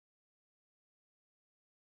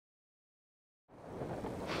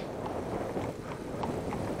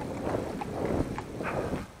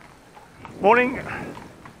Morning.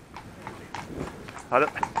 Hello.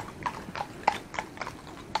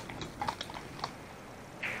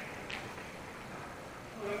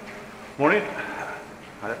 Morning.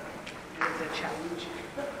 Hello. It's a challenge.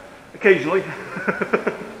 Occasionally.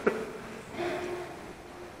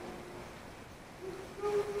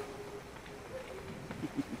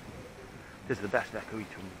 This is the best echo you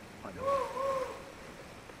can, I know.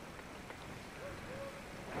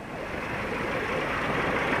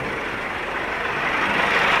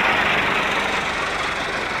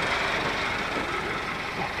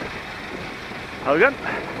 How again?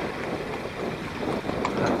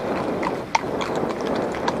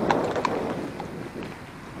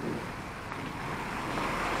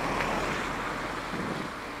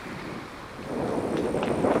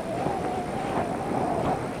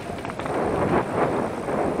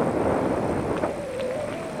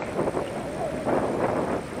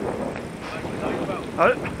 All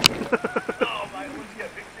right. Oh, mate, I want to get a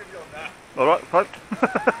picture of you on that. All right, fine. Go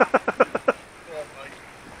on, mate.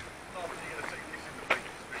 Not really going to take this in the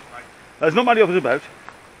Baker Street, mate. There's not many of us about.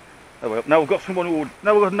 Oh well, now we've got someone who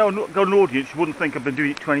now we've got an audience who wouldn't think I've been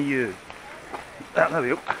doing it 20 years. There we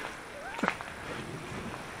go.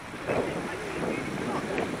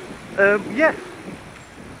 Yeah.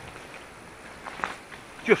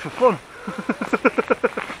 Just for fun.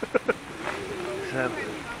 So,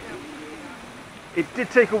 it did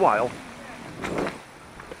take a while.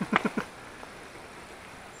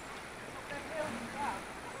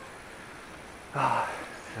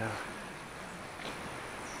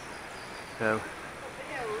 So,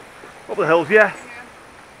 up the hills, yeah.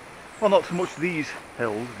 Well, not so much these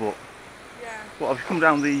hills, but I've come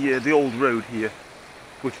down the old road here,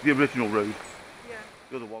 which is the original road. Yeah.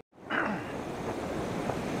 The other one.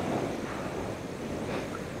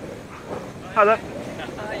 Hi there.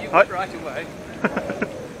 You Hi. right away.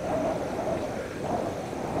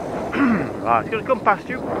 Right, it's going to come past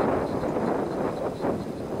you.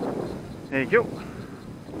 There you go.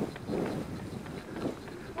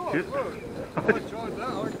 Oh, Cheers. good. I tried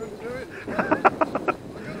that, I couldn't do it. I got a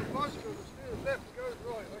bicycle that steers left and goes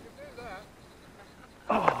right, I can do that.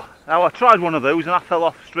 Oh, now I tried one of those and I fell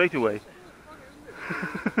off straight away.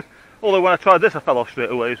 Although when I tried this I fell off straight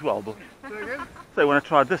away as well. But Say again? so when I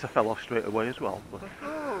tried this I fell off straight away as well. But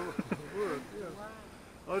Oh, word, yeah.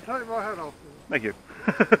 I'll take my hat off. thank you.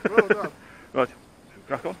 Well done. Right,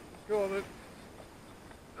 crack on. Go on then.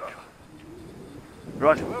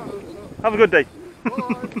 Right, Well done, have a good day.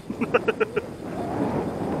 Bye.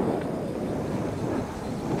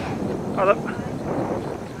 Hello.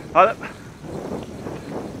 Hello.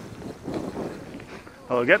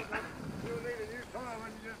 Hello again. You'll need a new tyre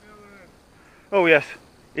when you get the other end. Oh yes,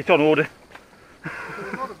 it's on order.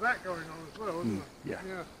 There's a lot of that going on as well, isn't Yeah.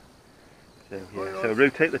 there? So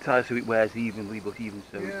rotate the tyre so it wears evenly, but even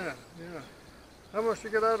so. Yeah. How much do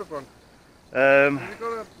you get out of one? Um, Have you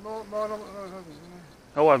got a mile haven't you?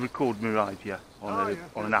 oh, I record my rides, yeah, on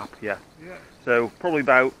an app, yeah. Yeah. So probably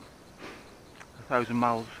about 1,000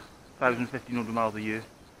 miles, 1,500 miles a year.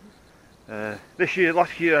 Last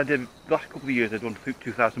couple of years I've done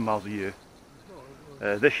 2,000 miles a year.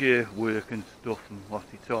 This year work and stuff and lost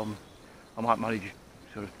it, so I might manage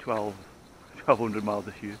sort of 1,200 miles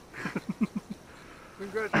this year.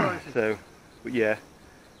 Congratulations. So, but yeah,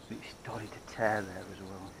 it's starting to tear there as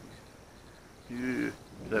well. Yeah.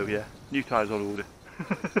 So yeah, new tyres on order.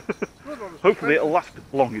 Hopefully it'll last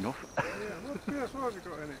long enough. Yeah, what PSI have you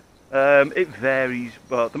got in it? It varies,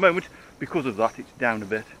 but at the moment, because of that, it's down a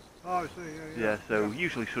bit. Oh, I see, Yeah, so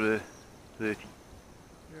usually sort of 30,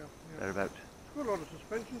 Yeah. thereabouts. There's got a lot of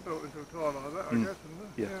suspension built into a tyre like that, I guess, isn't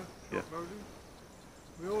there? Yeah. Shock loading.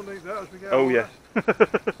 We all need that as we get Oh older. yes.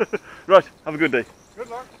 Right, have a good day. Good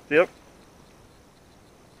luck. See you.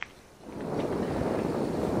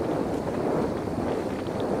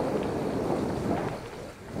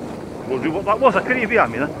 Wondering what that was, I couldn't hear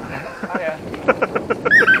behind me then. Oh yeah.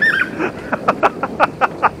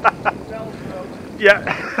 Yeah.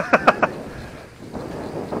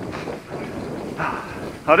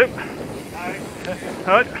 Howdy. Hi.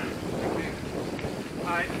 Alright.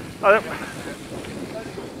 Hi. Howdy.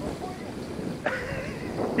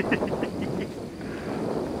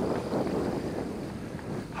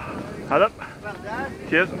 Howdy. Well done.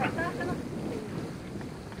 Cheers.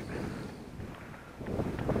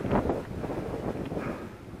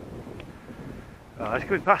 It's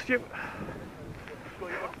coming past you.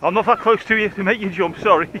 I'm not that close to you to make you jump,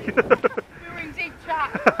 sorry. We were in deep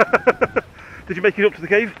chat. Did you make it up to the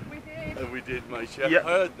cave? We did. We did, mate. Yeah. Yeah. I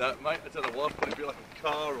heard that, mate. I don't know what, but it'd be like a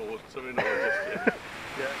car or something. Or just,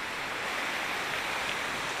 yeah.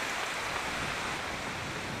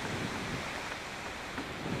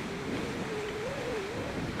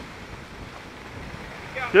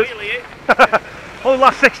 Cheers. Wheelie it. Only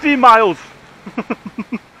last 16 miles.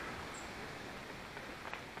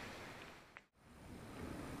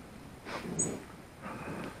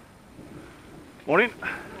 Morning.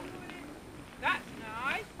 That's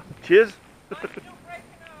nice. Cheers. Mine's not breaking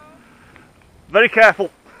off. Very careful.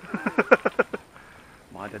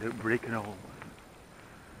 Mind I don't break an hole.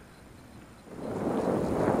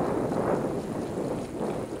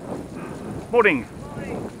 Morning.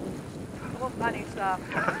 Morning. I love planning stuff.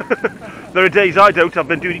 There are days I don't. I've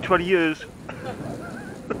been doing it 20 years.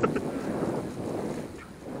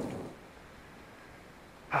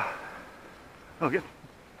 Okay.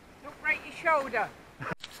 Don't break your shoulder.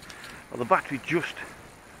 Well, the battery just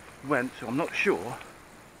went, so I'm not sure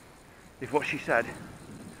if what she said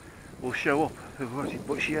will show up.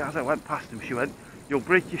 But she, as I went past him, she went, "You'll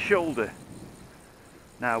break your shoulder."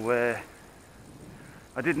 Now, I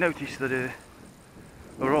did notice that her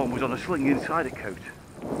arm was on a sling inside a coat,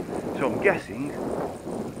 so I'm guessing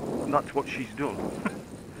that's what she's done,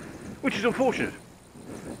 which is unfortunate.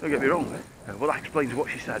 Don't get me wrong. Well, that explains what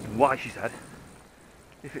she said and why she said.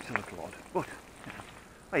 If it's a little odd, but you know,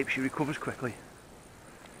 I hope she recovers quickly.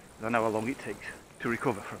 I know how long it takes to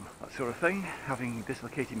recover from that sort of thing, having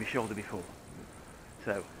dislocated my shoulder before.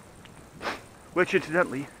 So, which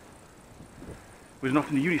incidentally was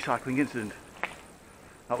not a unicycling incident.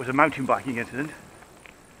 That was a mountain biking incident.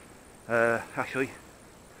 Actually,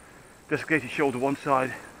 dislocated shoulder one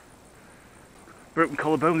side, broken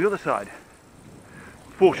collarbone the other side.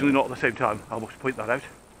 Fortunately not at the same time, I must point that out.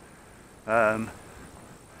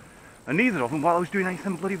 And neither of them while I was doing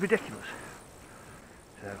anything bloody ridiculous.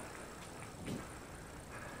 So,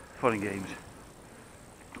 fun and games.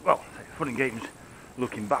 Well, fun and games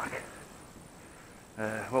looking back.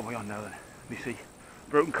 What are we on now then? Let me see.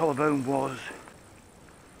 Broken collarbone was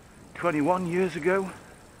 21 years ago.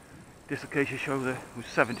 Dislocated shoulder was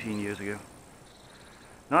 17 years ago.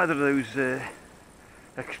 Neither of those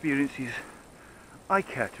experiences I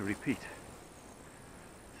care to repeat.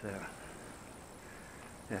 So,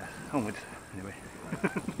 yeah, onwards anyway.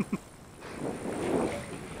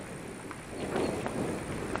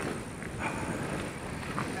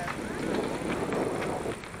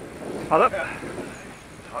 Hello.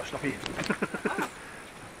 Oh, stop here.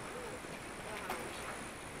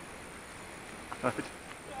 Right. Don't have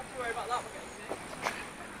to worry about that one getting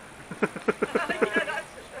sick.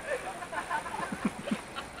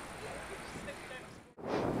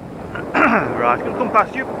 Right, gonna come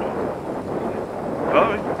past you.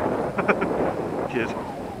 Alright. Cheers.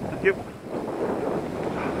 Thank you.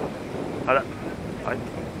 Hello. Right.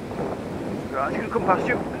 Right, gonna come past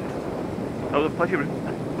you. That was a pleasure.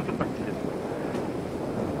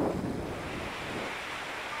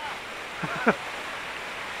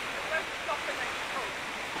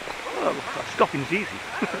 Well, stopping's easy.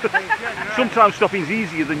 Sometimes stopping's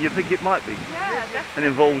easier than you think it might be. Yeah, definitely. And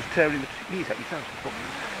involves tearing the knees out yourself.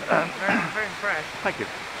 Very impressed. Thank you.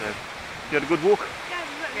 So, you had a good walk?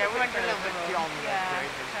 Yeah, we went a little bit beyond that.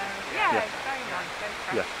 Yeah, Yeah. it's very nice.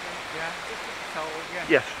 Very Yeah. fresh. Yeah, just a cold, yeah.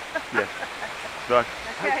 Yes. Yes. Right.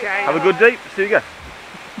 Okay. Have a good day. See you again.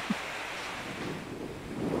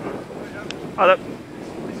 Hello.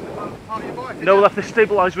 Part of your bike, No, left the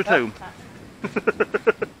stabiliser at home.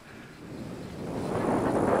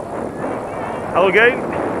 Hello again.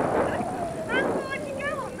 How far do you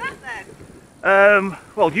go on that then?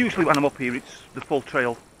 Well, usually when I'm up here, it's the full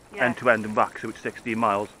trail, Yeah. end to end and back, so it's 16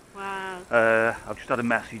 miles. Wow. I've just had a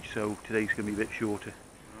message, so today's going to be a bit shorter.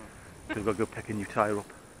 So I've got to go pick a new tyre up.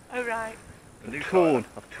 Oh right. I've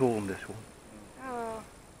torn this one Oh,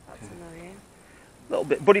 that's annoying. a little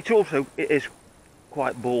bit, but it is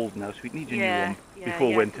quite bald now, so it needs a new one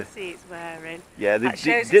before winter. I can see it's wearing. Yeah, they That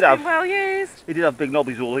shows did it's have been well used. it did have big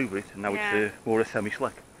knobbies all over it, and now Yeah. it's more a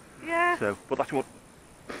semi-slick. Yeah. So, but that's what.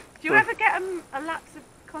 Do you ever get a lapse of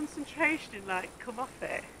concentration and like come off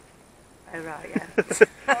it? Oh right, yeah.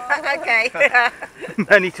 Okay.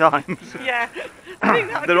 Many times. Yeah. I think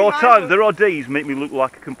that would There be are my times, one. there are days make me look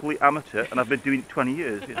like a complete amateur, and I've been doing it 20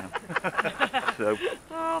 years, you know. So,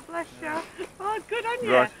 Oh bless you. Oh, good on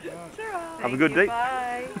you. Right. Ta-ra. Have a good day.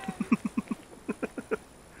 Bye.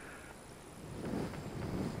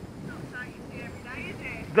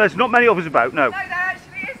 there's not many of us about, no. No, there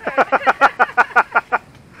actually isn't.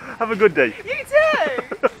 Have a good day. You